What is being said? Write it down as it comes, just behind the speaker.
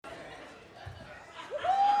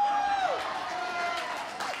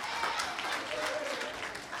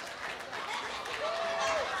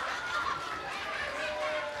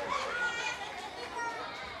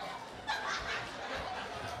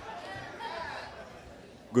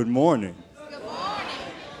Good morning. Good morning.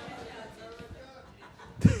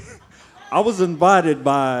 I was invited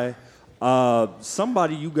by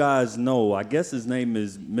somebody you guys know. I guess his name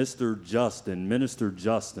is Mr. Justin, Minister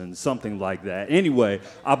Justin, something like that. Anyway,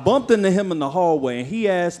 I bumped into him in the hallway, and he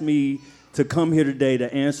asked me to come here today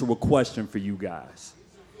to answer a question for you guys.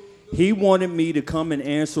 He wanted me to come and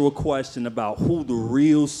answer a question about who the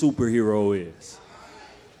real superhero is.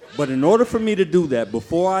 But in order for me to do that,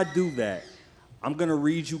 before I do that, I'm going to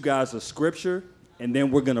read you guys a scripture, and then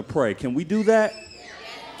we're going to pray. Can we do that?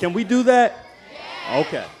 Can we do that?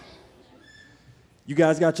 Okay. You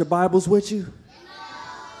guys got your Bibles with you?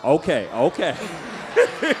 Okay.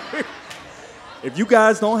 If you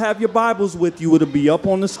guys don't have your Bibles with you, it'll be up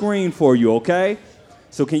on the screen for you, okay?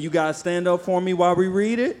 So can you guys stand up for me while we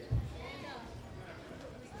read it?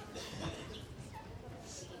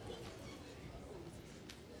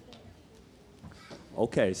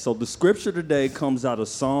 Okay, so the scripture today comes out of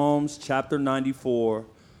Psalms chapter 94,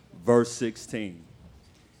 verse 16.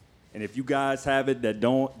 And if you guys have it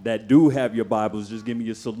that do have your Bibles, just give me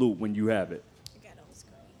a salute when you have it. I got it on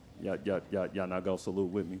screen. Y'all not gonna salute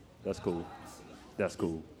with me? That's cool. That's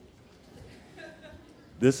cool.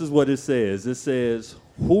 This is what it says. It says,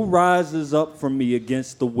 "Who rises up for me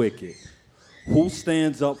against the wicked? Who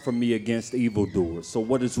stands up for me against evildoers?" So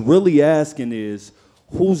what it's really asking is,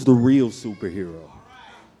 who's the real superhero?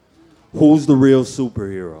 Who's the real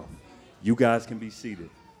superhero? You guys can be seated.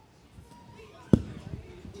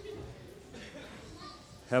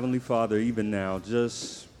 Heavenly Father, even now,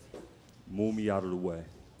 just move me out of the way.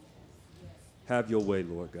 Have your way,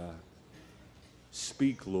 Lord God.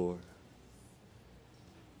 Speak, Lord.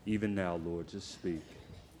 Even now, Lord, just speak.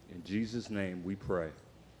 In Jesus' name we pray.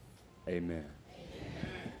 Amen.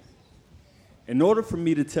 In order for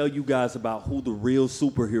me to tell you guys about who the real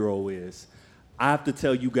superhero is, I have to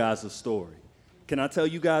tell you guys a story. Can I tell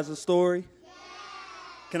you guys a story?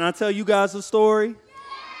 Can I tell you guys a story?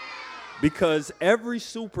 Because every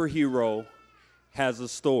superhero has a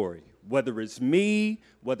story. Whether it's me,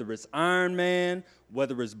 whether it's Iron Man,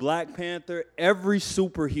 whether it's Black Panther, every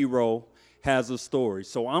superhero has a story.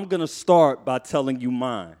 So I'm going to start by telling you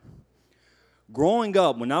mine. Growing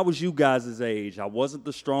up, when I was you guys' age, I wasn't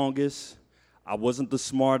the strongest. I wasn't the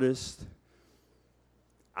smartest.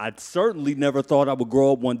 I certainly never thought I would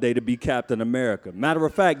grow up one day to be Captain America. Matter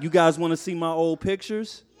of fact, you guys want to see my old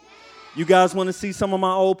pictures? You guys want to see some of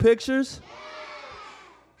my old pictures?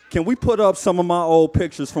 Can we put up some of my old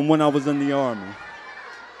pictures from when I was in the Army?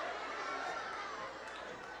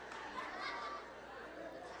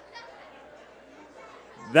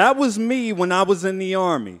 That was me when I was in the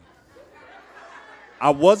Army. I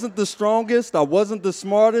wasn't the strongest, I wasn't the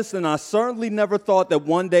smartest, and I certainly never thought that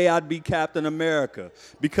one day I'd be Captain America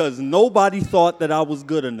because nobody thought that I was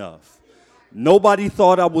good enough. Nobody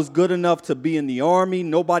thought I was good enough to be in the Army.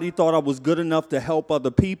 Nobody thought I was good enough to help other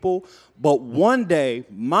people. But one day,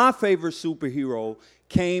 my favorite superhero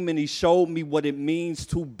came and he showed me what it means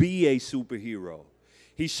to be a superhero.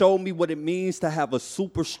 He showed me what it means to have a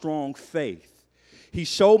super strong faith. He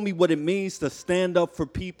showed me what it means to stand up for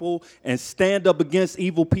people and stand up against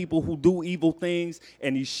evil people who do evil things.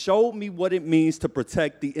 And he showed me what it means to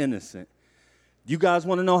protect the innocent. You guys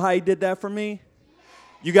want to know how he did that for me?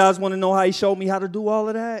 You guys want to know how he showed me how to do all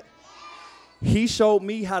of that? He showed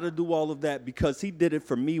me how to do all of that because he did it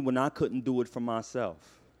for me when I couldn't do it for myself.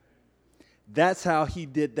 That's how he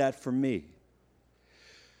did that for me.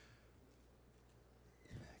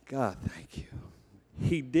 God, thank you.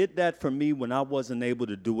 He did that for me when I wasn't able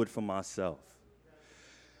to do it for myself.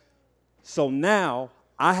 So now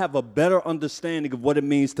I have a better understanding of what it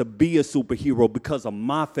means to be a superhero because of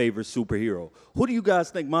my favorite superhero. Who do you guys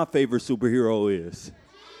think my favorite superhero is?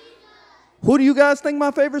 Who do you guys think my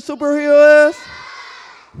favorite superhero is?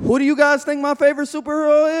 Who do you guys think my favorite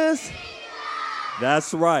superhero is?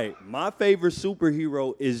 That's right. My favorite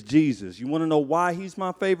superhero is Jesus. You want to know why he's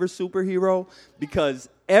my favorite superhero? Because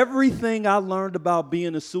everything I learned about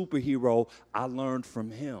being a superhero, I learned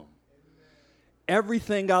from him.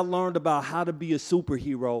 Everything I learned about how to be a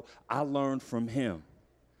superhero, I learned from him.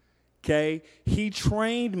 Okay? He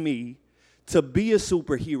trained me to be a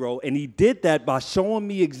superhero, and he did that by showing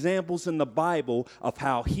me examples in the Bible of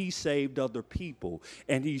how he saved other people.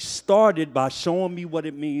 And he started by showing me what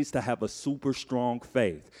it means to have a super strong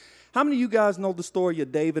faith. How many of you guys know the story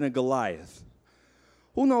of David and Goliath?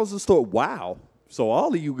 Who knows the story? Wow. So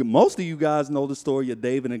most of you guys know the story of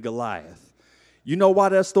David and Goliath. You know why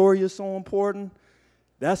that story is so important?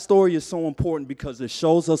 That story is so important because it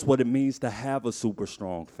shows us what it means to have a super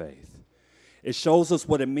strong faith. It shows us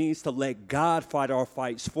what it means to let God fight our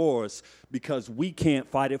fights for us because we can't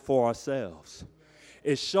fight it for ourselves.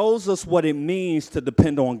 It shows us what it means to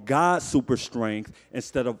depend on God's super strength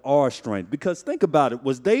instead of our strength. Because think about it.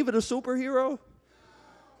 Was David a superhero?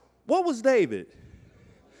 What was David?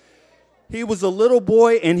 He was a little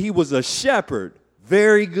boy and he was a shepherd.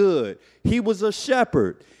 Very good. He was a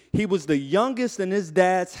shepherd. He was the youngest in his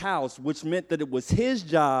dad's house, which meant that it was his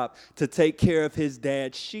job to take care of his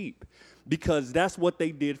dad's sheep because that's what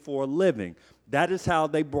they did for a living. That is how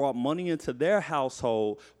they brought money into their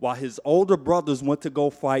household while his older brothers went to go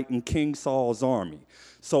fight in King Saul's army.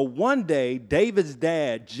 So one day, David's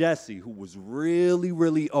dad, Jesse, who was really,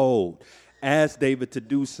 really old, asked David to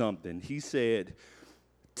do something. He said,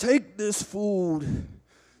 "Take this food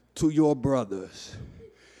to your brothers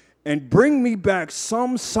and bring me back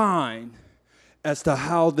some sign as to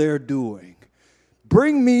how they're doing.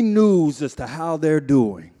 Bring me news as to how they're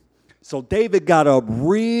doing." So David got up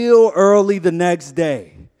real early the next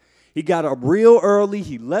day. He got up real early.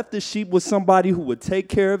 He left the sheep with somebody who would take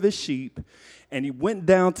care of his sheep. And he went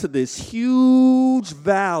down to this huge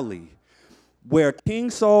valley where King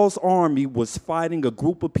Saul's army was fighting a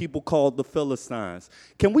group of people called the Philistines.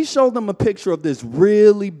 Can we show them a picture of this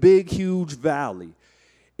really big, huge valley?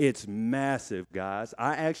 It's massive, guys.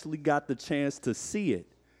 I actually got the chance to see it.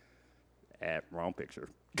 Wrong picture.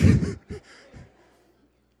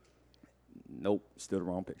 Nope, still the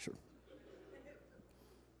wrong picture.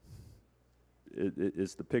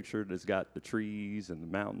 It's the picture that's got the trees and the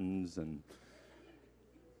mountains, and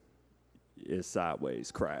it's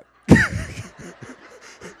sideways crap.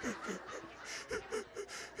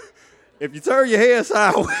 If you turn your head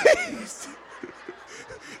sideways,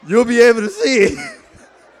 you'll be able to see it.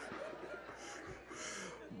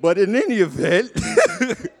 But in any event,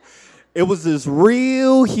 it was this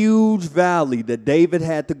real huge valley that David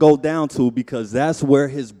had to go down to because that's where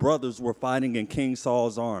his brothers were fighting in King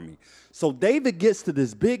Saul's army. So David gets to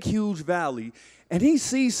this big, huge valley, and he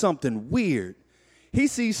sees something weird. He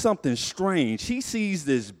sees something strange. He sees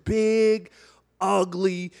this big,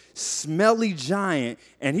 ugly, smelly giant,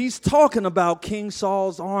 and he's talking about King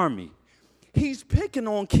Saul's army. He's picking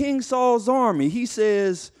on King Saul's army. He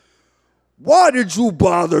says, "Why did you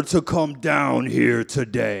bother to come down here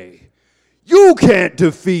today? You can't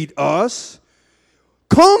defeat us.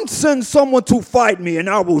 Come send someone to fight me, and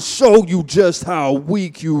I will show you just how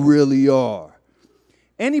weak you really are."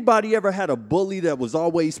 Anybody ever had a bully that was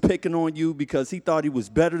always picking on you because he thought he was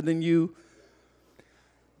better than you?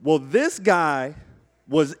 Well, this guy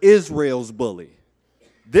was Israel's bully.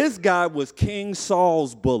 This guy was King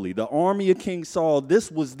Saul's bully, the army of King Saul.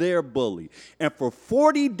 This was their bully. And for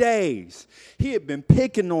 40 days, he had been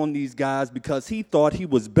picking on these guys because he thought he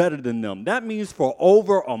was better than them. That means for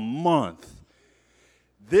over a month,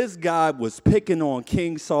 this guy was picking on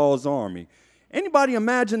King Saul's army. Anybody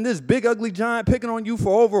imagine this big, ugly giant picking on you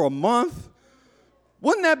for over a month?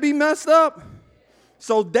 Wouldn't that be messed up?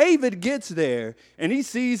 So David gets there, and he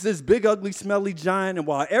sees this big, ugly, smelly giant, and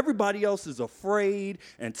while everybody else is afraid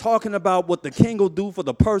and talking about what the king will do for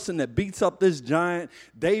the person that beats up this giant,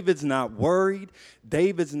 David's not worried.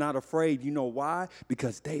 David's not afraid. You know why?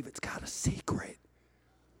 Because David's got a secret.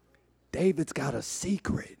 David's got a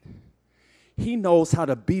secret. He knows how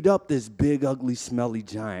to beat up this big, ugly, smelly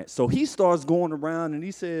giant. So he starts going around, and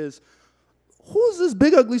he says, "Who's this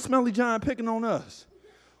big, ugly, smelly giant picking on us?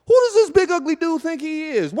 Who does this big, ugly dude think he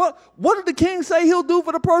is? What did the king say he'll do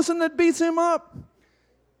for the person that beats him up?"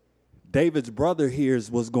 David's brother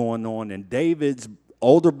hears what's going on, and David's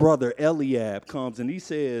older brother, Eliab, comes, and he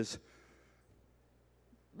says,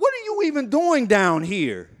 "What are you even doing down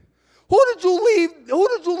here? Who did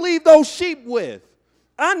you leave those sheep with?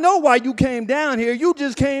 I know why you came down here. You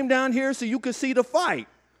just came down here so you could see the fight."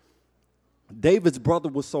 David's brother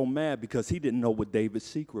was so mad because he didn't know what David's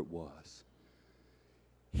secret was.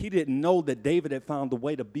 He didn't know that David had found a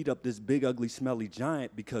way to beat up this big, ugly, smelly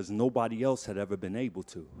giant because nobody else had ever been able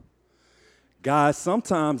to. Guys,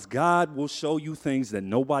 sometimes God will show you things that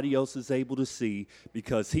nobody else is able to see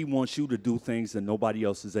because he wants you to do things that nobody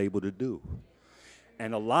else is able to do.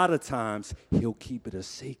 And a lot of times, he'll keep it a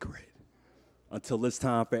secret until it's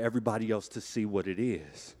time for everybody else to see what it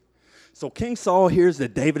is. So King Saul hears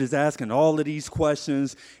that David is asking all of these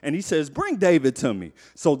questions, and he says, "Bring David to me."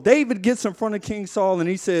 So David gets in front of King Saul, and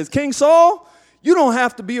he says, "King Saul, you don't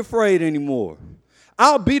have to be afraid anymore.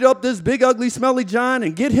 I'll beat up this big, ugly, smelly giant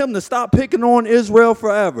and get him to stop picking on Israel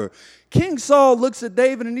forever." King Saul looks at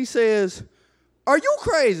David, and he says, "Are you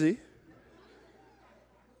crazy?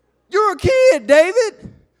 You're a kid,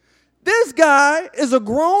 David. This guy is a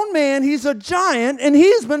grown man. He's a giant, and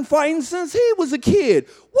he's been fighting since he was a kid.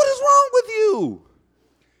 What is wrong with you?"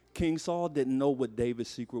 King Saul didn't know what David's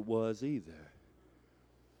secret was either.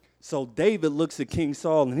 So David looks at King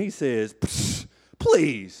Saul and he says,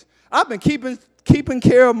 please, I've been keeping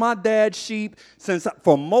care of my dad's sheep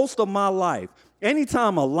for most of my life.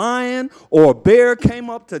 Anytime a lion or a bear came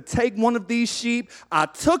up to take one of these sheep, I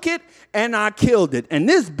took it and I killed it. And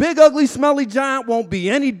this big, ugly, smelly giant won't be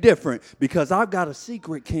any different because I've got a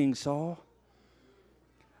secret, King Saul.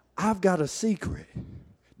 I've got a secret.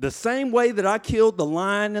 The same way that I killed the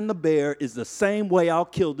lion and the bear is the same way I'll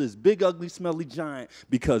kill this big, ugly, smelly giant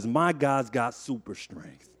because my God's got super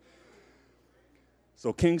strength.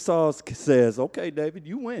 So King Saul says, okay, David,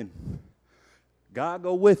 you win. God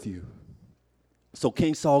go with you. So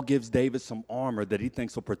King Saul gives David some armor that he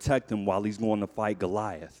thinks will protect him while he's going to fight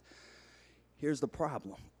Goliath. Here's the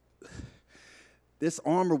problem. This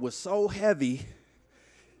armor was so heavy,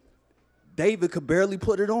 David could barely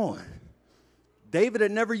put it on. David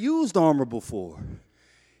had never used armor before.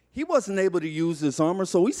 He wasn't able to use this armor,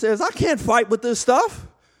 so he says, I can't fight with this stuff.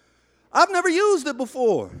 I've never used it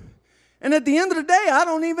before. And at the end of the day, I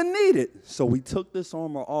don't even need it. So he took this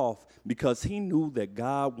armor off because he knew that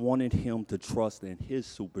God wanted him to trust in his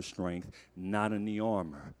super strength, not in the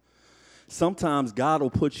armor. Sometimes God will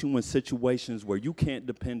put you in situations where you can't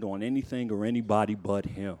depend on anything or anybody but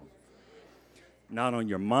him. Not on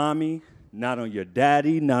your mommy, not on your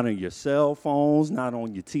daddy, not on your cell phones, not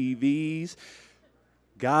on your TVs.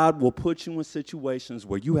 God will put you in situations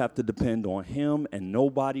where you have to depend on him and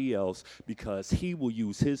nobody else because he will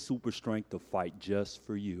use his super strength to fight just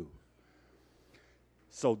for you.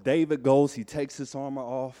 So David goes, he takes his armor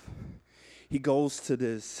off. He goes to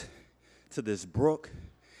this brook,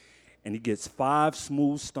 and he gets 5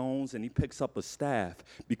 smooth stones, and he picks up a staff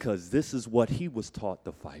because this is what he was taught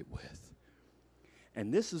to fight with.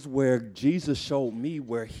 And this is where Jesus showed me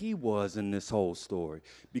where he was in this whole story.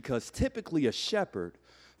 Because typically a shepherd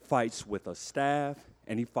fights with a staff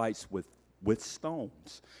and he fights with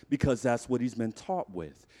stones because that's what he's been taught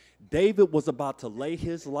with. David was about to lay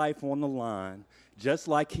his life on the line just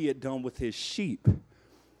like he had done with his sheep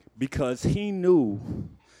because he knew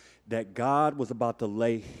that God was about to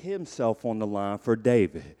lay himself on the line for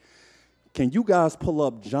David. Can you guys pull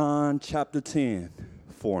up John chapter 10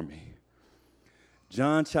 for me?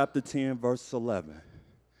 John chapter 10, verse 11.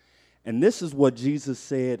 And this is what Jesus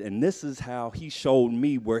said, and this is how he showed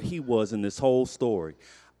me where he was in this whole story.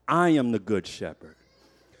 I am the good shepherd.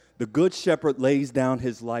 The good shepherd lays down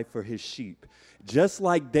his life for his sheep. Just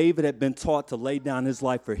like David had been taught to lay down his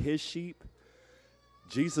life for his sheep,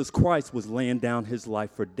 Jesus Christ was laying down his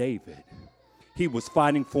life for David. He was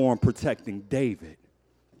fighting for and protecting David.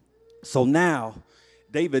 So now,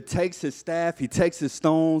 David takes his staff, he takes his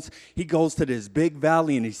stones, he goes to this big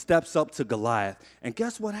valley and he steps up to Goliath. And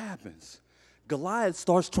guess what happens? Goliath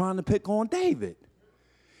starts trying to pick on David.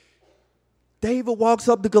 David walks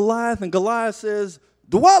up to Goliath and Goliath says,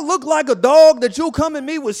 do I look like a dog that you come at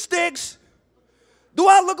me with sticks? Do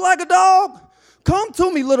I look like a dog? Come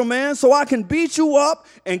to me, little man, so I can beat you up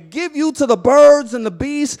and give you to the birds and the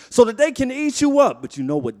beasts so that they can eat you up. But you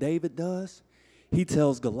know what David does? He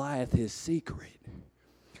tells Goliath his secret.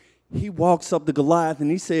 He walks up to Goliath and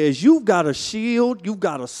he says, you've got a shield, you've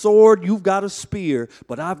got a sword, you've got a spear,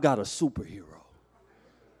 but I've got a superhero.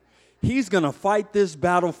 He's going to fight this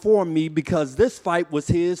battle for me because this fight was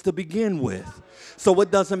his to begin with. So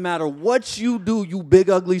it doesn't matter what you do, you big,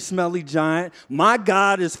 ugly, smelly giant. My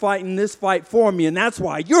God is fighting this fight for me, and that's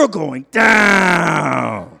why you're going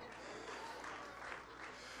down.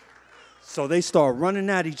 So they start running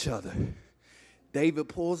at each other. David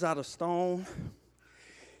pulls out a stone.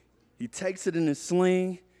 He takes it in his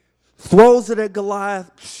sling, throws it at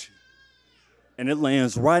Goliath, and it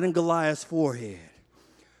lands right in Goliath's forehead.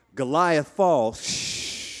 Goliath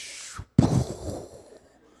falls.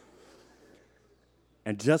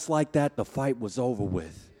 And just like that, the fight was over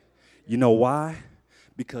with. You know why?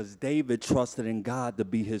 Because David trusted in God to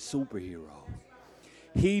be his superhero.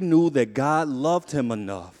 He knew that God loved him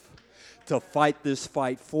enough to fight this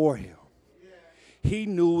fight for him. He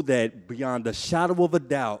knew that beyond a shadow of a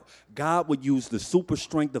doubt, God would use the super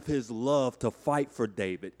strength of his love to fight for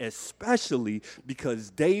David, especially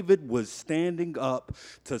because David was standing up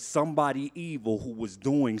to somebody evil who was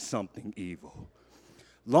doing something evil.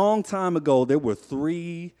 Long time ago, there were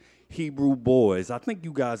 3 Hebrew boys. I think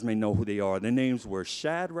you guys may know who they are. Their names were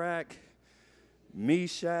Shadrach,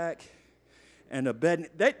 Meshach, and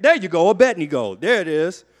Abednego. There you go, Abednego. There it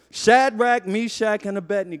is. Shadrach, Meshach, and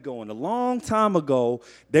Abednego. And a long time ago,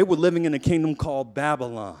 they were living in a kingdom called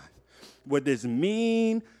Babylon, where this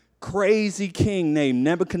mean, crazy king named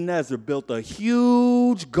Nebuchadnezzar built a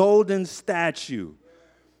huge golden statue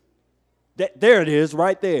There it is,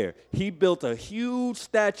 right there. He built a huge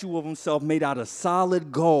statue of himself made out of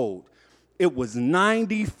solid gold. It was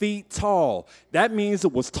 90 feet tall. That means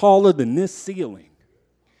it was taller than this ceiling.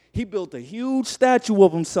 He built a huge statue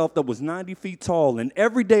of himself that was 90 feet tall, and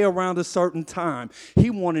every day around a certain time, he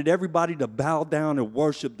wanted everybody to bow down and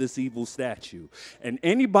worship this evil statue. And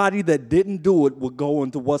anybody that didn't do it would go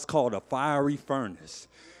into what's called a fiery furnace.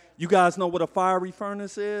 You guys know what a fiery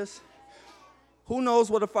furnace is? Who knows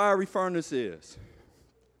what a fiery furnace is?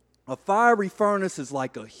 A fiery furnace is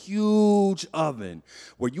like a huge oven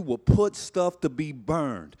where you will put stuff to be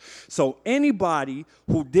burned. So anybody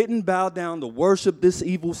who didn't bow down to worship this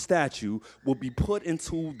evil statue will be put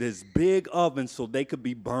into this big oven so they could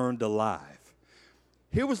be burned alive.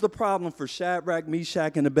 Here was the problem for Shadrach,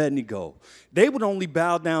 Meshach, and Abednego. They would only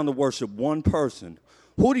bow down to worship one person.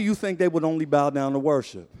 Who do you think they would only bow down to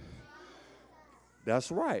worship?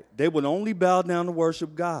 That's right. They would only bow down to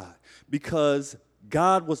worship God because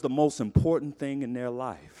God was the most important thing in their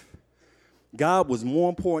life. God was more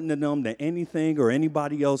important to them than anything or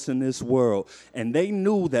anybody else in this world. And they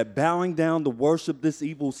knew that bowing down to worship this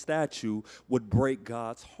evil statue would break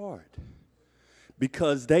God's heart.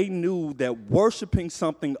 Because they knew that worshiping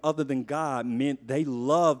something other than God meant they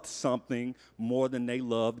loved something more than they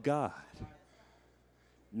loved God.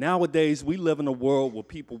 Nowadays, we live in a world where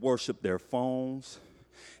people worship their phones,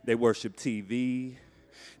 they worship TV,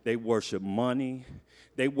 they worship money,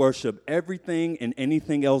 they worship everything and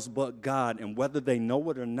anything else but God, and whether they know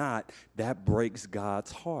it or not, that breaks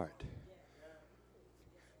God's heart.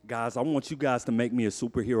 Guys, I want you guys to make me a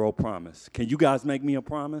superhero promise. Can you guys make me a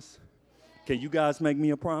promise? Can you guys make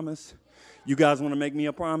me a promise? You guys want to make me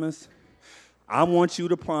a promise? I want you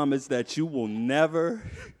to promise that you will never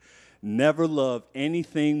love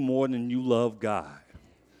anything more than you love God.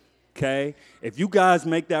 Okay? If you guys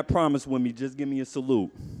make that promise with me, just give me a salute.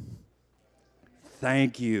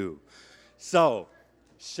 Thank you. So,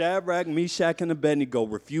 Shadrach, Meshach, and Abednego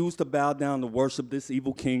refused to bow down to worship this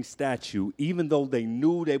evil king statue, even though they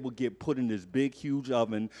knew they would get put in this big, huge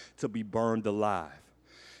oven to be burned alive.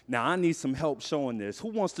 Now, I need some help showing this. Who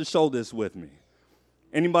wants to show this with me?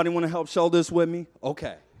 Anybody want to help show this with me?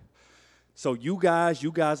 Okay. So you guys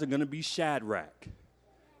are going to be Shadrach,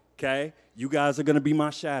 okay? You guys are going to be my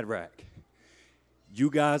Shadrach. You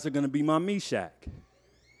guys are going to be my Meshach.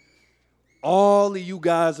 All of you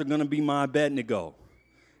guys are going to be my Abednego,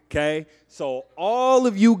 okay? So all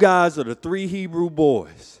of you guys are the three Hebrew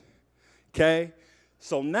boys, okay?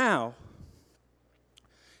 So now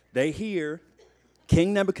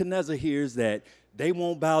King Nebuchadnezzar hears that they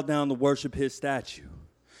won't bow down to worship his statue.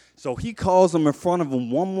 So he calls them in front of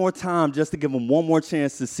him one more time just to give them one more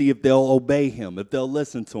chance to see if they'll obey him, if they'll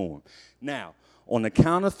listen to him. Now, on the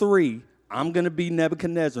count of three, I'm going to be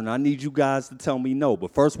Nebuchadnezzar, and I need you guys to tell me no.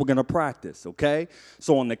 But first, we're going to practice, okay?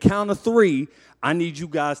 So on the count of three, I need you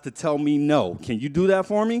guys to tell me no. Can you do that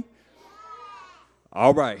for me?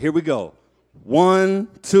 All right, here we go. 1,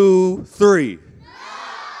 2, 3.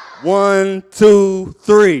 1, 2,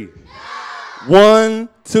 3. 1,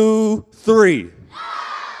 2, 3.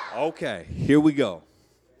 Okay, here we go.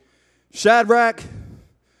 Shadrach,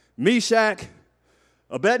 Meshach,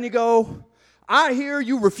 Abednego, I hear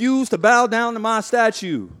you refuse to bow down to my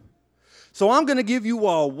statue. So I'm going to give you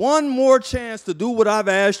all one more chance to do what I've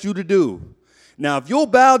asked you to do. Now, if you'll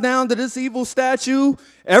bow down to this evil statue,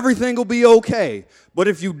 everything will be okay. But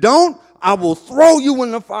if you don't, I will throw you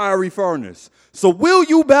in the fiery furnace. So will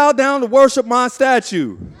you bow down to worship my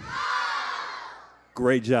statue?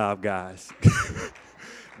 Great job, guys.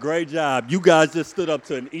 Great job. You guys just stood up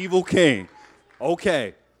to an evil king.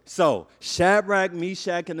 Okay, so Shadrach,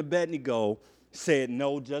 Meshach, and Abednego said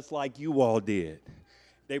no just like you all did.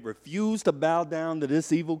 They refused to bow down to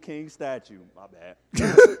this evil king statue. My bad.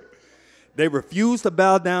 They refused to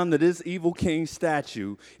bow down to this evil king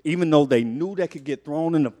statue, even though they knew they could get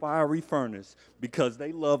thrown in the fiery furnace because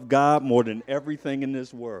they loved God more than everything in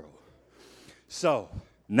this world. So,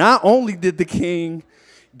 not only did the king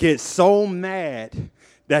get so mad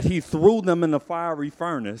that he threw them in the fiery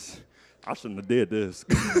furnace. I shouldn't have did this.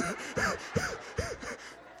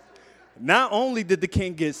 Not only did the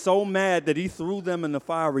king get so mad that he threw them in the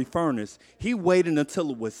fiery furnace, he waited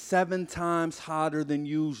until it was 7 times hotter than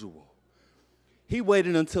usual. He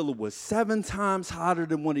waited until it was 7 times hotter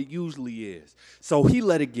than what it usually is. So he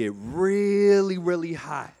let it get really, really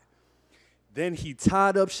hot. Then he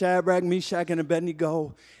tied up Shadrach, Meshach, and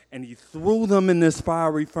Abednego, and he threw them in this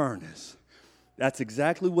fiery furnace. That's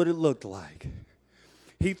exactly what it looked like.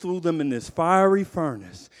 He threw them in this fiery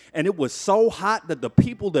furnace, and it was so hot that the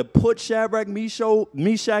people that put Shadrach,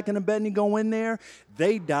 Meshach, and Abednego in there,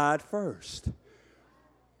 they died first.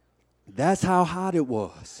 That's how hot it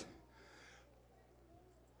was.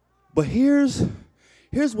 But here's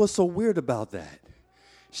what's so weird about that.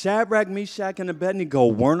 Shadrach, Meshach, and Abednego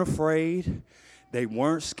weren't afraid. They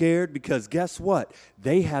weren't scared because guess what?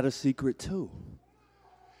 They had a secret too.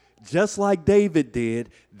 Just like David did,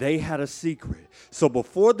 they had a secret. So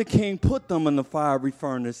before the king put them in the fiery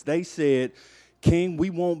furnace, they said, King, we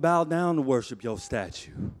won't bow down to worship your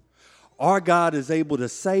statue. Our God is able to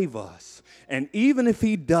save us. And even if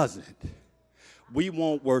he doesn't, we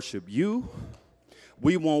won't worship you.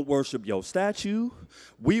 We won't worship your statue.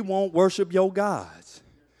 We won't worship your gods.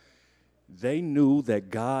 They knew that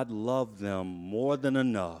God loved them more than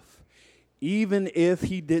enough. Even if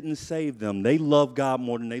he didn't save them, they loved God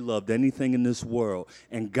more than they loved anything in this world.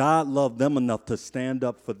 And God loved them enough to stand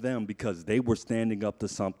up for them because they were standing up to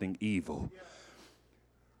something evil.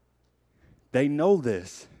 They know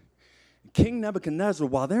this. King Nebuchadnezzar,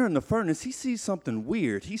 while they're in the furnace, he sees something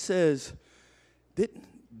weird. He says,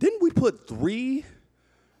 didn't we put three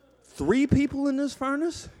people in this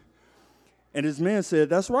furnace? And his man said,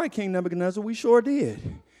 that's right, King Nebuchadnezzar, we sure did.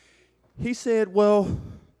 He said, well,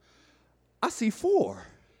 I see 4.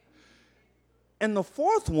 And the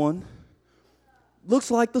 4th one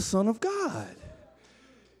looks like the Son of God.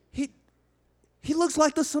 He looks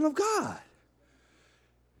like the Son of God.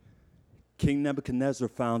 King Nebuchadnezzar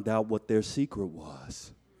found out what their secret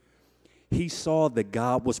was. He saw that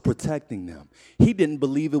God was protecting them. He didn't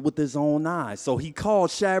believe it with his own eyes. So he called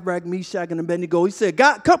Shadrach, Meshach, and Abednego. He said,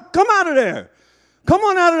 God, come out of there. Come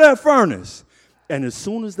on out of that furnace. And as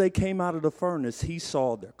soon as they came out of the furnace, he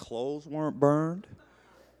saw their clothes weren't burned.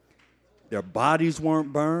 Their bodies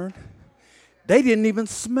weren't burned. They didn't even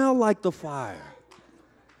smell like the fire.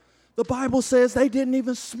 The Bible says they didn't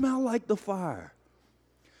even smell like the fire.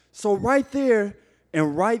 So right there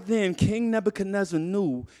and right then, King Nebuchadnezzar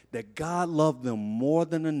knew that God loved them more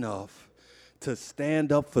than enough to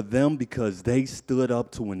stand up for them because they stood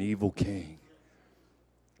up to an evil king.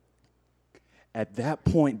 At that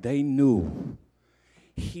point, they knew,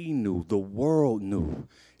 he knew, the world knew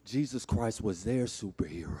Jesus Christ was their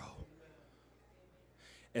superhero.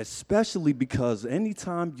 Especially because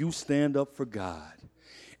anytime you stand up for God,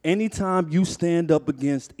 anytime you stand up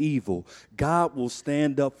against evil, God will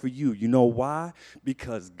stand up for you. You know why?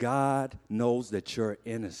 Because God knows that you're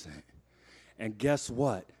innocent. And guess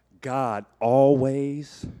what? God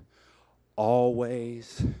always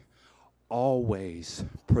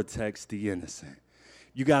protects the innocent.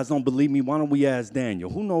 You guys don't believe me? Why don't we ask Daniel?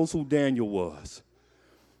 Who knows who Daniel was?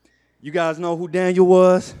 You guys know who Daniel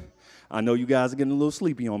was? I know you guys are getting a little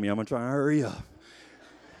sleepy on me. I'm going to try and hurry up.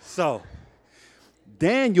 So,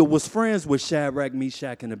 Daniel was friends with Shadrach,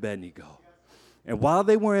 Meshach, and Abednego. And while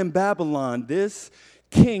they were in Babylon, this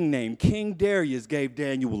king named King Darius gave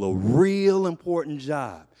Daniel a real important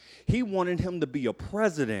job. He wanted him to be a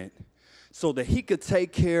president so that he could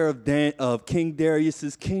take care of King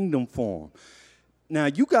Darius's kingdom for him. Now,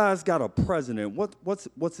 you guys got a president.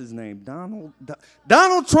 What's his name?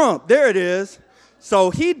 Donald Trump. There it is.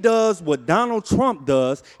 So he does what Donald Trump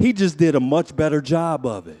does. He just did a much better job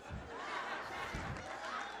of it.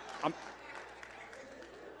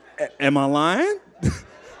 Am I lying?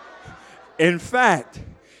 In fact,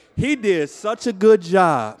 he did such a good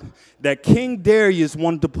job that King Darius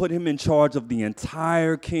wanted to put him in charge of the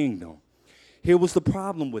entire kingdom. Here was the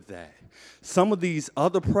problem with that. Some of these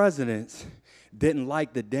other presidents didn't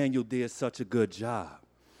like that Daniel did such a good job.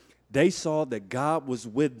 They saw that God was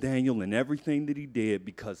with Daniel in everything that he did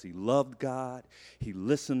because he loved God, he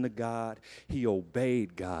listened to God, he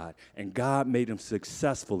obeyed God, and God made him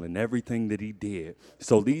successful in everything that he did.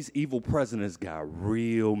 So these evil presidents got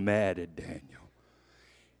real mad at Daniel.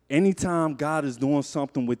 Anytime God is doing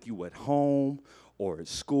something with you at home or at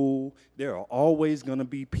school, there are always going to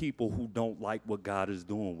be people who don't like what God is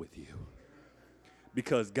doing with you.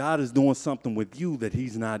 Because God is doing something with you that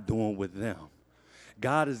he's not doing with them.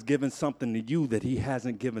 God is giving something to you that he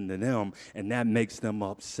hasn't given to them, and that makes them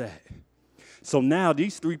upset. So now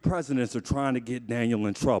these 3 presidents are trying to get Daniel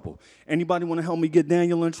in trouble. Anybody want to help me get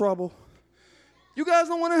Daniel in trouble? You guys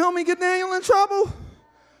don't want to help me get Daniel in trouble?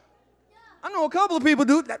 I know a couple of people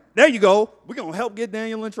do. There you go. We're going to help get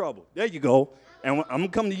Daniel in trouble. There you go. And I'm going to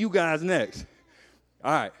come to you guys next.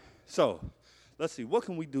 All right. So let's see. What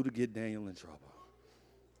can we do to get Daniel in trouble?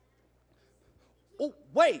 Oh,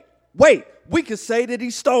 wait. We could say that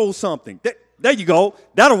he stole something. There you go.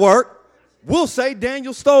 That'll work. We'll say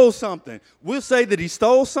Daniel stole something. We'll say that he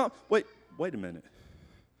stole something. Wait a minute.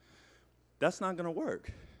 That's not going to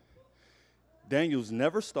work. Daniel's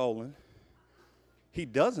never stolen. He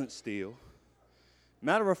doesn't steal.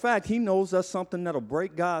 Matter of fact, he knows that's something that'll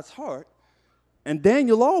break God's heart. And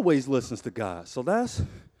Daniel always listens to God. So that's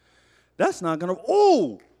not going to,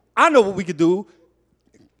 oh, I know what we could do.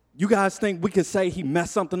 You guys think we could say he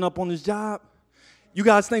messed something up on his job? You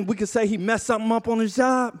guys think we could say he messed something up on his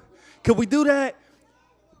job? Could we do that?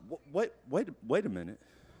 Wait a minute.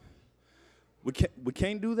 We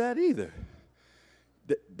can't do that either.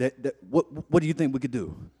 What do you think we could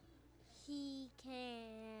do? He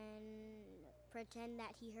can pretend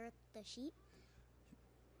that he hurt the sheep.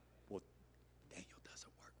 Well, Daniel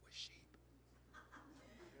doesn't work with sheep.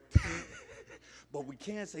 But we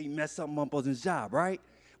can't say he messed something up on his job, right?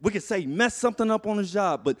 We can say he messed something up on his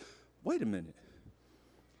job, but wait a minute.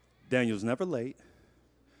 Daniel's never late.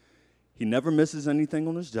 He never misses anything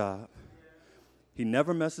on his job. He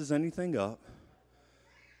never messes anything up.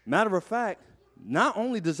 Matter of fact, not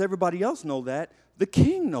only does everybody else know that, the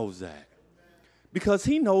king knows that. Because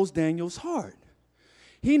he knows Daniel's heart.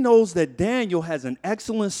 He knows that Daniel has an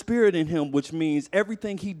excellent spirit in him, which means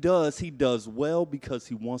everything he does well because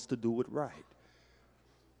he wants to do it right.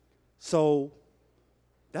 So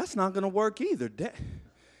that's not going to work either.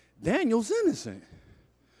 Daniel's innocent.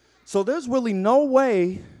 So there's really no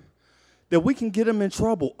way that we can get him in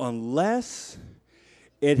trouble unless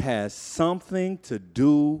it has something to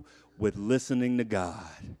do with listening to God.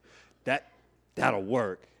 That'll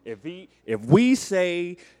work. If we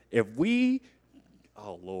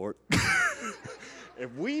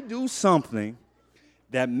do something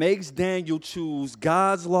that makes Daniel choose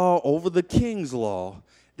God's law over the king's law,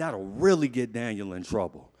 that'll really get Daniel in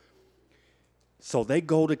trouble. So they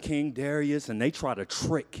go to King Darius and they try to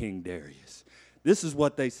trick King Darius. This is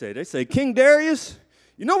what they say. They say, King Darius,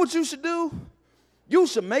 you know what you should do? You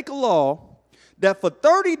should make a law that for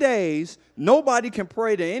 30 days, nobody can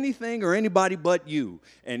pray to anything or anybody but you.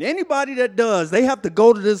 And anybody that does, they have to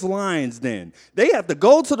go to this lion's den. They have to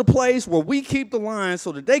go to the place where we keep the lions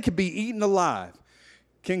so that they can be eaten alive.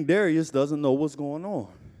 King Darius doesn't know what's going on.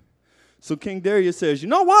 So King Darius says, you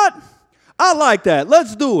know what? I like that.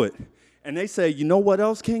 Let's do it. And they say, you know what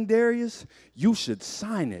else, King Darius? You should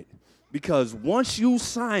sign it. Because once you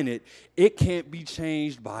sign it, it can't be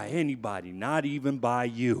changed by anybody, not even by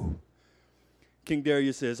you. King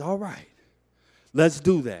Darius says, all right, let's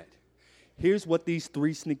do that. Here's what these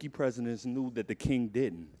three sneaky presidents knew that the king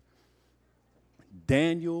didn't.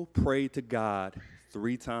 Daniel prayed to God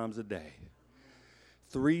 3 times a day.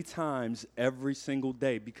 3 times every single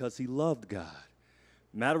day because he loved God.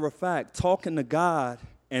 Matter of fact, talking to God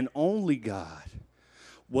and only God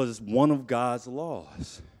was one of God's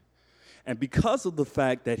laws. And because of the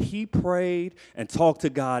fact that he prayed and talked to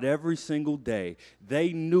God every single day,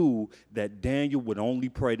 they knew that Daniel would only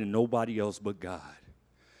pray to nobody else but God.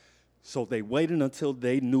 So they waited until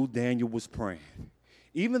they knew Daniel was praying.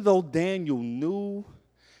 Even though Daniel knew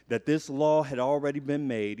that this law had already been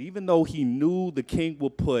made, even though he knew the king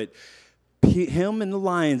would put him in the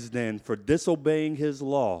lion's den for disobeying his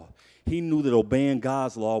law, he knew that obeying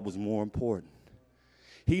God's law was more important.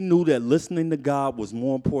 He knew that listening to God was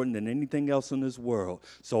more important than anything else in this world.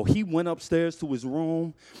 So he went upstairs to his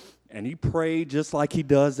room and he prayed just like he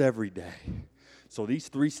does every day. So these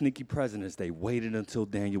 3 sneaky presidents, they waited until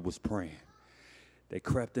Daniel was praying. They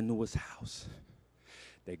crept into his house.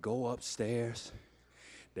 They go upstairs.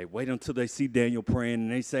 They wait until they see Daniel praying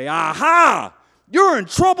and they say, aha, you're in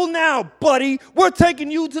trouble now, buddy. We're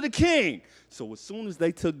taking you to the king. So as soon as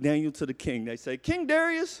they took Daniel to the king, they say, King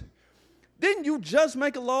Darius, didn't you just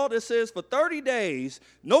make a law that says for 30 days,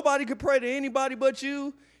 nobody can pray to anybody but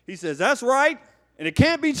you? He says, that's right, and it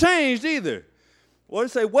can't be changed either. Well, they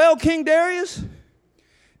say, well, King Darius,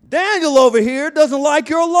 Daniel over here doesn't like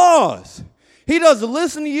your laws. He doesn't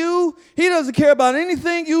listen to you. He doesn't care about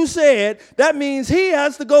anything you said. That means he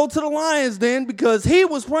has to go to the lion's den because he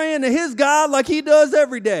was praying to his God like he does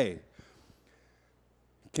every day.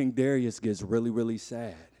 King Darius gets really, really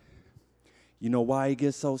sad. You know why he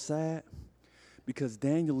gets so sad? Because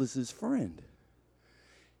Daniel is his friend.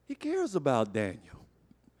 He cares about Daniel.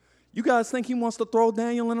 You guys think he wants to throw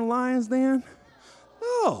Daniel in the lion's den?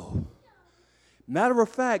 No. Matter of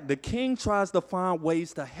fact, the king tries to find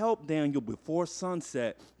ways to help Daniel before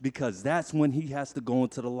sunset because that's when he has to go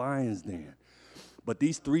into the lion's den. But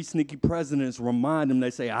these 3 sneaky presidents remind him,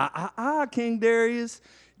 they say, King Darius,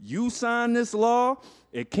 you signed this law.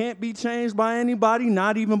 It can't be changed by anybody,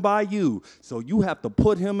 not even by you. So you have to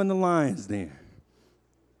put him in the lion's den.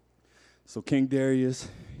 So King Darius,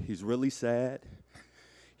 he's really sad.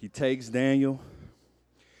 He takes Daniel,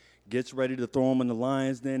 gets ready to throw him in the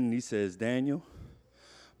lion's den, and he says, Daniel,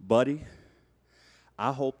 buddy,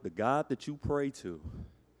 I hope the God that you pray to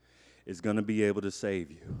is going to be able to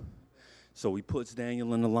save you. So he puts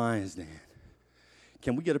Daniel in the lion's den.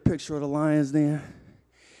 Can we get a picture of the lions then?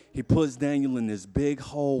 He puts Daniel in this big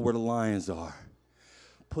hole where the lions are,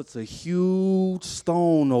 puts a huge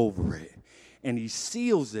stone over it, and he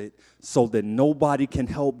seals it so that nobody can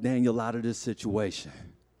help Daniel out of this situation.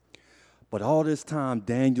 But all this time,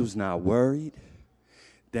 Daniel's not worried.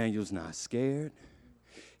 Daniel's not scared.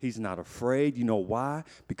 He's not afraid. You know why?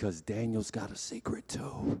 Because Daniel's got a secret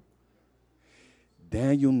too.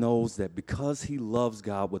 Daniel knows that because he loves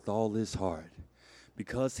God with all his heart,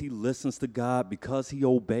 because he listens to God, because he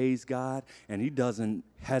obeys God, and he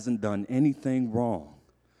hasn't done anything wrong,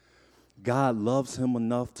 God loves him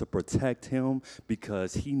enough to protect him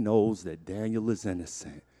because he knows that Daniel is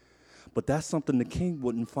innocent. But that's something the king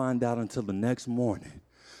wouldn't find out until the next morning.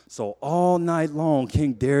 So all night long,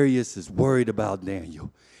 King Darius is worried about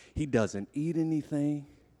Daniel. He doesn't eat anything.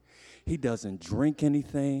 He doesn't drink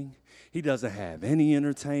anything. He doesn't have any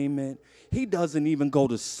entertainment. He doesn't even go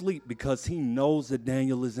to sleep because he knows that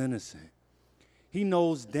Daniel is innocent. He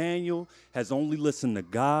knows Daniel has only listened to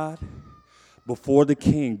God before the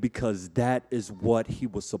king because that is what he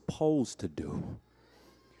was supposed to do.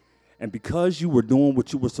 And because you were doing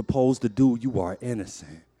what you were supposed to do, you are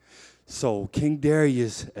innocent. So King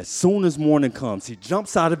Darius, as soon as morning comes, he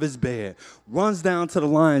jumps out of his bed, runs down to the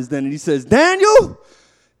lion's den, and he says, Daniel,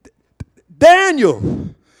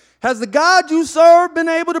 has the God you serve been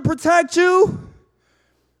able to protect you?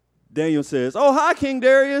 Daniel says, oh, hi, King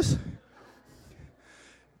Darius.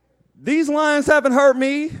 These lions haven't hurt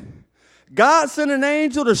me. God sent an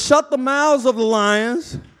angel to shut the mouths of the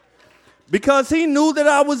lions because he knew that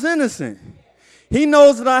I was innocent. He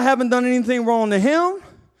knows that I haven't done anything wrong to him.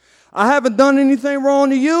 I haven't done anything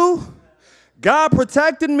wrong to you. God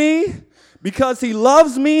protected me because he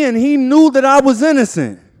loves me and he knew that I was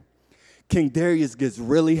innocent. King Darius gets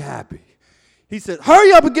really happy. He said,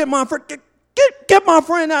 hurry up and get my friend. Get my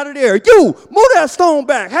friend out of there. You, move that stone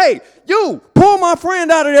back. Hey, you, pull my friend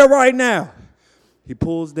out of there right now. He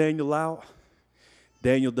pulls Daniel out.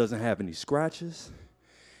 Daniel doesn't have any scratches.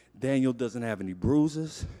 Daniel doesn't have any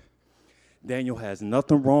bruises. Daniel has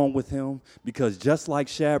nothing wrong with him because just like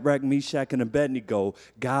Shadrach, Meshach, and Abednego,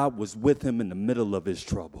 God was with him in the middle of his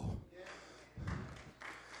trouble.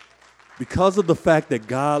 Because of the fact that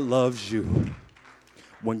God loves you,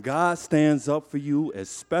 when God stands up for you,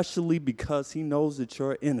 especially because he knows that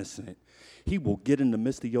you're innocent, he will get in the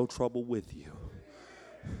midst of your trouble with you.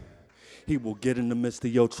 He will get in the midst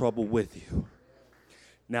of your trouble with you.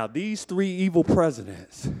 Now, these three evil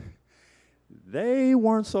presidents, they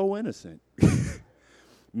weren't so innocent.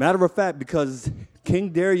 Matter of fact, because King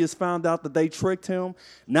Darius found out that they tricked him,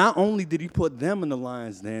 not only did he put them in the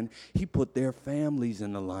lion's den, he put their families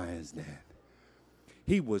in the lion's den.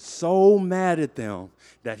 He was so mad at them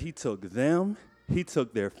that he took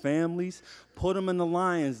their families, put them in the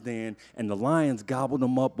lion's den, and the lions gobbled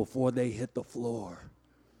them up before they hit the floor.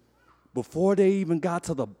 Before they even got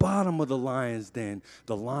to the bottom of the lion's den,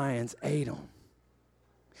 the lions ate them.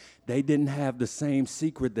 They didn't have the same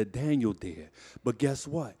secret that Daniel did. But guess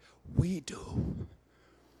what? We do.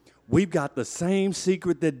 We've got the same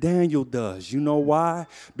secret that Daniel does. You know why?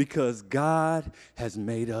 Because God has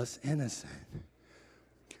made us innocent.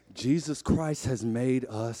 Jesus Christ has made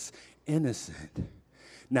us innocent.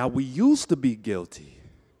 Now, we used to be guilty.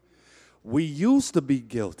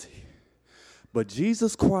 But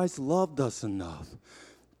Jesus Christ loved us enough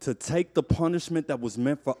to take the punishment that was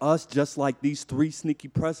meant for us, just like these three sneaky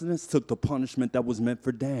presidents took the punishment that was meant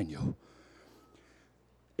for Daniel.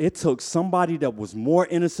 It took somebody that was more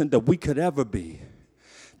innocent than we could ever be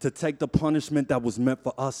to take the punishment that was meant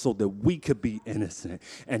for us so that we could be innocent.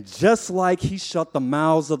 And just like he shut the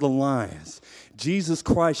mouths of the lions, Jesus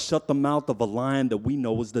Christ shut the mouth of a lion that we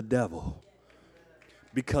know is the devil.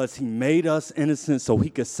 Because he made us innocent so he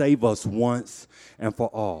could save us once and for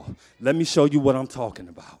all. Let me show you what I'm talking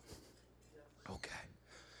about. Okay.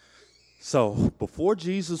 So while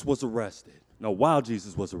Jesus was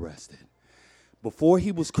arrested, before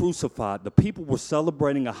he was crucified, the people were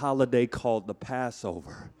celebrating a holiday called the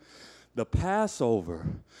Passover. The Passover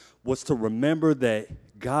was to remember that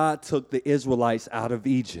God took the Israelites out of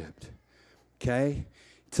Egypt. Okay?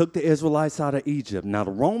 Took the Israelites out of Egypt. Now,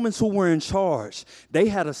 the Romans who were in charge, they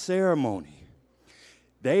had a ceremony.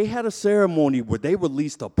 They had a ceremony where they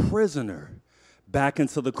released a prisoner back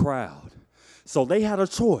into the crowd. So they had a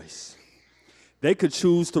choice. They could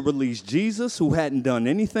choose to release Jesus, who hadn't done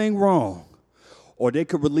anything wrong, or they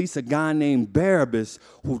could release a guy named Barabbas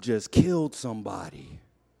who just killed somebody.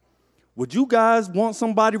 Would you guys want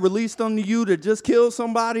somebody released unto you that just killed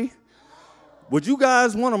somebody? Would you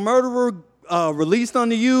guys want a murderer released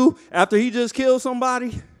unto you after he just killed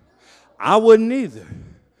somebody? I wouldn't either.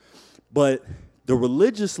 But The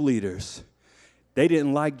religious leaders, they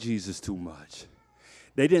didn't like Jesus too much.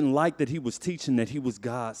 They didn't like that he was teaching that he was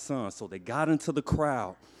God's son. So they got into the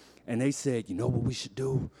crowd and they said, you know what we should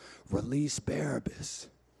do? Release Barabbas.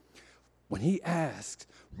 When he asked,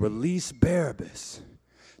 release Barabbas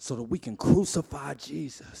so that we can crucify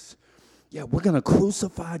Jesus. Yeah, we're going to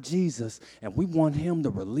crucify Jesus and we want him to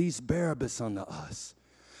release Barabbas unto us.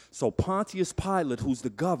 So Pontius Pilate, who's the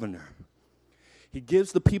governor, he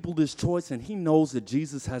gives the people this choice and he knows that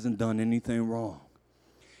Jesus hasn't done anything wrong.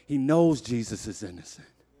 He knows Jesus is innocent.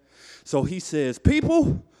 So he says,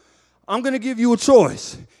 people, I'm going to give you a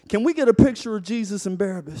choice. Can we get a picture of Jesus and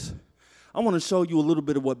Barabbas? I want to show you a little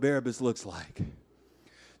bit of what Barabbas looks like.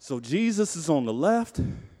 So Jesus is on the left,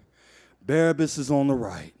 Barabbas is on the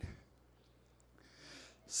right.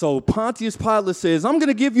 So Pontius Pilate says, I'm going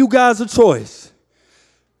to give you guys a choice.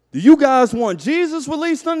 Do you guys want Jesus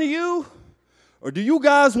released unto you? Or do you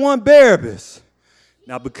guys want Barabbas?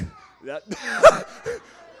 Now,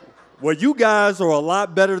 well, you guys are a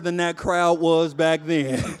lot better than that crowd was back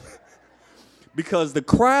then. Because the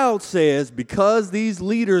crowd says, because these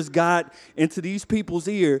leaders got into these people's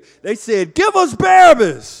ear, they said, give us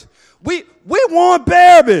Barabbas. We want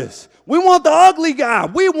Barabbas. We want the ugly guy.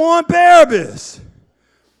 We want Barabbas.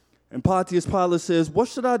 And Pontius Pilate says, what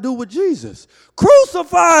should I do with Jesus?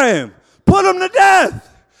 Crucify him. Put him to death.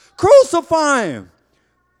 Crucify him.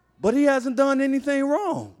 But he hasn't done anything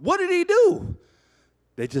wrong. What did he do?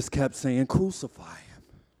 They just kept saying, crucify him.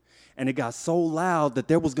 And it got so loud that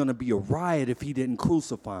there was going to be a riot if he didn't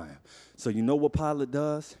crucify him. So you know what Pilate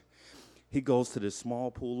does? He goes to this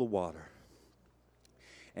small pool of water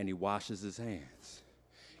and he washes his hands.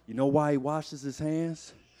 You know why he washes his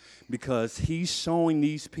hands? Because he's showing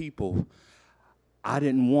these people, I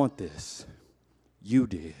didn't want this. You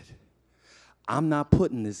did. I'm not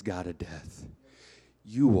putting this guy to death.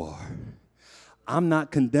 You are. I'm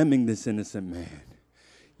not condemning this innocent man.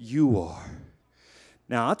 You are.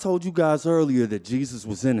 Now, I told you guys earlier that Jesus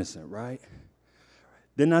was innocent, right?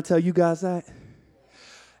 Didn't I tell you guys that?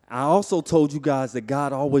 I also told you guys that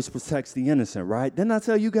God always protects the innocent, right? Didn't I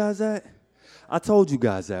tell you guys that? I told you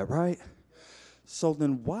guys that, right? So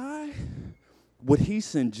then why would he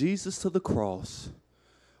send Jesus to the cross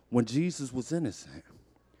when Jesus was innocent?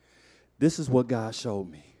 This is what God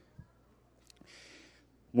showed me.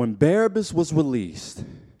 When Barabbas was released,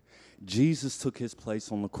 Jesus took his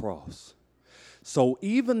place on the cross. So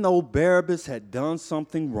even though Barabbas had done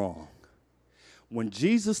something wrong, when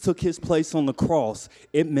Jesus took his place on the cross,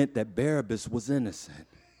 it meant that Barabbas was innocent.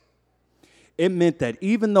 It meant that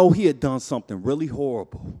even though he had done something really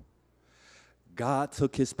horrible, God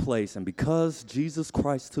took his place, and because Jesus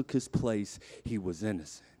Christ took his place, he was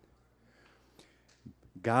innocent.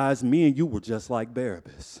 Guys, me and you were just like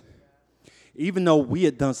Barabbas. Even though we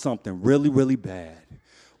had done something really, really bad,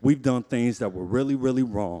 we've done things that were really, really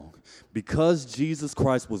wrong. Because Jesus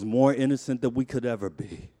Christ was more innocent than we could ever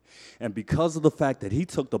be, and because of the fact that he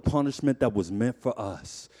took the punishment that was meant for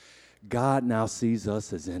us, God now sees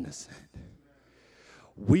us as innocent.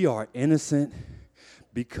 We are innocent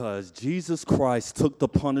because Jesus Christ took the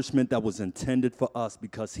punishment that was intended for us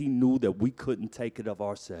because he knew that we couldn't take it of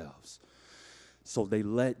ourselves. So he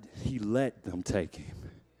let them take him.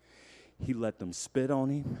 He let them spit on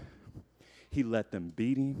him. He let them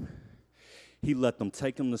beat him. He let them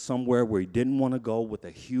take him to somewhere where he didn't want to go with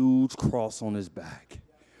a huge cross on his back.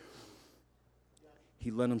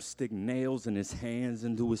 He let him stick nails in his hands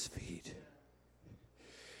and to his feet.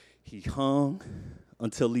 He hung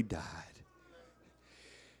until he died.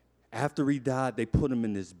 After he died, they put him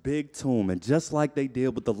in this big tomb, and just like they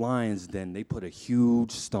did with the lion's den, they put a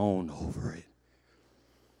huge stone over it.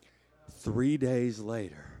 3 days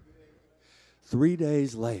later,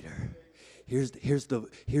 here's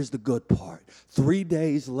the good part. 3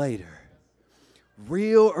 days later,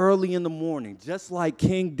 real early in the morning, just like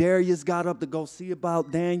King Darius got up to go see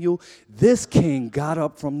about Daniel, this king got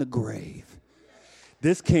up from the grave.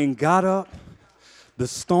 This king got up, the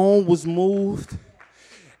stone was moved,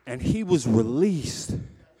 and he was released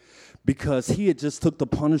because he had just took the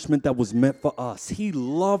punishment that was meant for us. He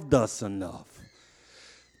loved us enough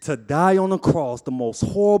to die on a cross, the most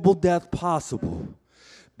horrible death possible,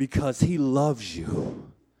 because he loves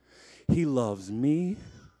you. He loves me.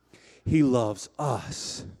 He loves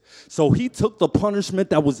us. So he took the punishment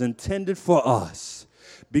that was intended for us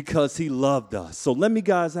because he loved us. So let me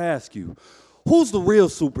guys ask you, who's the real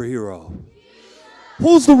superhero?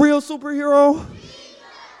 Who's the real superhero?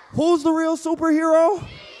 Who's the real superhero?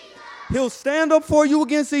 He'll stand up for you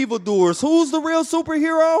against evildoers. Who's the real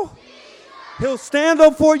superhero? He'll stand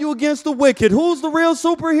up for you against the wicked. Who's the real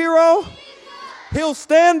superhero? He'll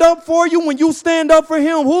stand up for you when you stand up for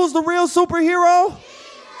him. Who's the real superhero?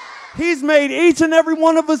 He's made each and every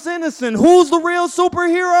one of us innocent. Who's the real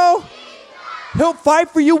superhero? He'll fight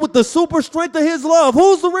for you with the super strength of his love.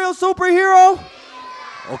 Who's the real superhero?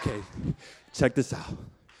 Okay, check this out.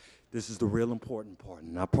 This is the real important part,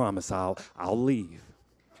 and I promise I'll leave.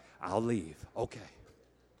 I'll leave. Okay.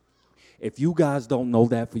 If you guys don't know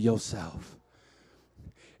that for yourself,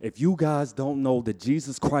 if you guys don't know that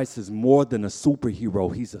Jesus Christ is more than a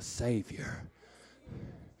superhero, he's a savior.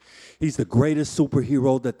 He's the greatest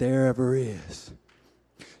superhero that there ever is.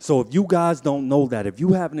 So if you guys don't know that, if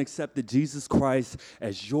you haven't accepted Jesus Christ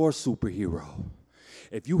as your superhero,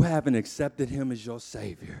 if you haven't accepted him as your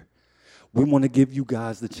savior, we want to give you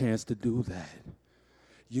guys the chance to do that.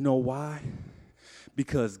 You know why?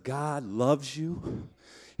 Because God loves you.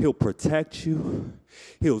 He'll protect you.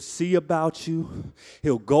 He'll see about you.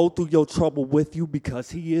 He'll go through your trouble with you because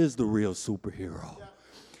he is the real superhero.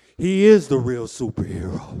 He is the real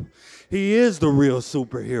superhero. He is the real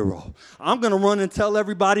superhero. I'm going to run and tell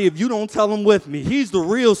everybody, if you don't tell them with me, he's the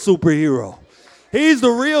real superhero. He's the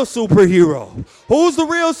real superhero. Who's the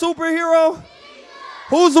real superhero?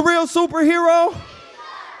 Who's the real superhero?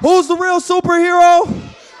 Who's the real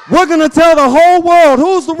superhero? We're going to tell the whole world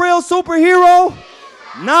who's the real superhero.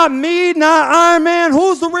 Not me, not Iron Man.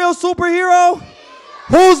 Who's the real superhero?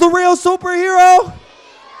 Who's the real superhero?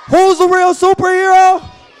 Who's the real superhero?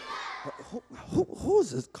 Who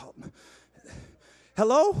is this called?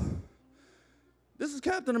 Hello? This is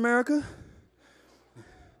Captain America.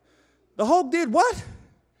 The Hulk did what?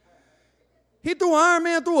 He threw Iron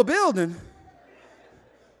Man through a building.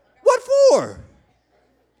 What for?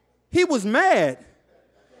 He was mad.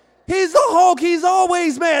 He's the Hulk. He's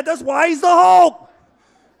always mad. That's why he's the Hulk.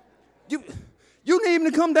 You need him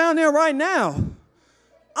to come down there right now.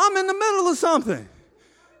 I'm in the middle of something.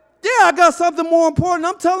 Yeah, I got something more important.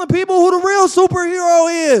 I'm telling people who the real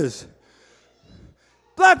superhero is.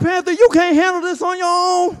 Black Panther, you can't handle this on your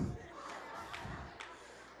own.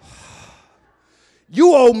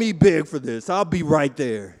 You owe me big for this. I'll be right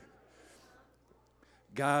there.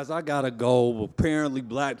 Guys, I gotta go. Apparently,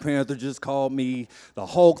 Black Panther just called me. The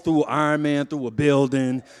Hulk threw Iron Man through a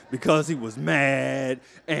building because he was mad.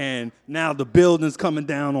 And now the building's coming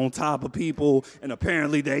down on top of people. And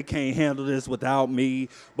apparently, they can't handle this without me.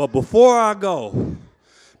 But before I go,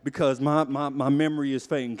 because my memory is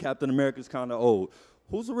fading, Captain America's kind of old.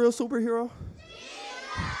 Who's the real superhero?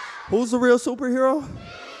 Who's the real superhero?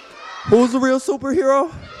 Who's the real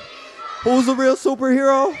superhero? Who's the real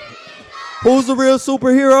superhero? Who's the real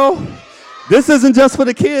superhero? This isn't just for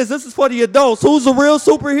the kids. This is for the adults. Who's the real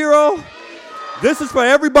superhero? This is for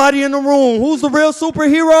everybody in the room. Who's the real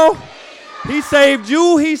superhero? He saved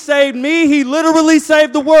you. He saved me. He literally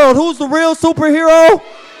saved the world. Who's the real superhero?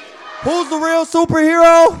 Who's the real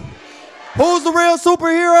superhero? Who's the real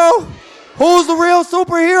superhero? Who's the real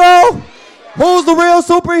superhero? Who's the real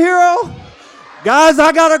superhero? Guys,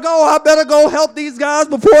 I gotta go. I better go help these guys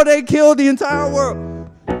before they kill the entire world.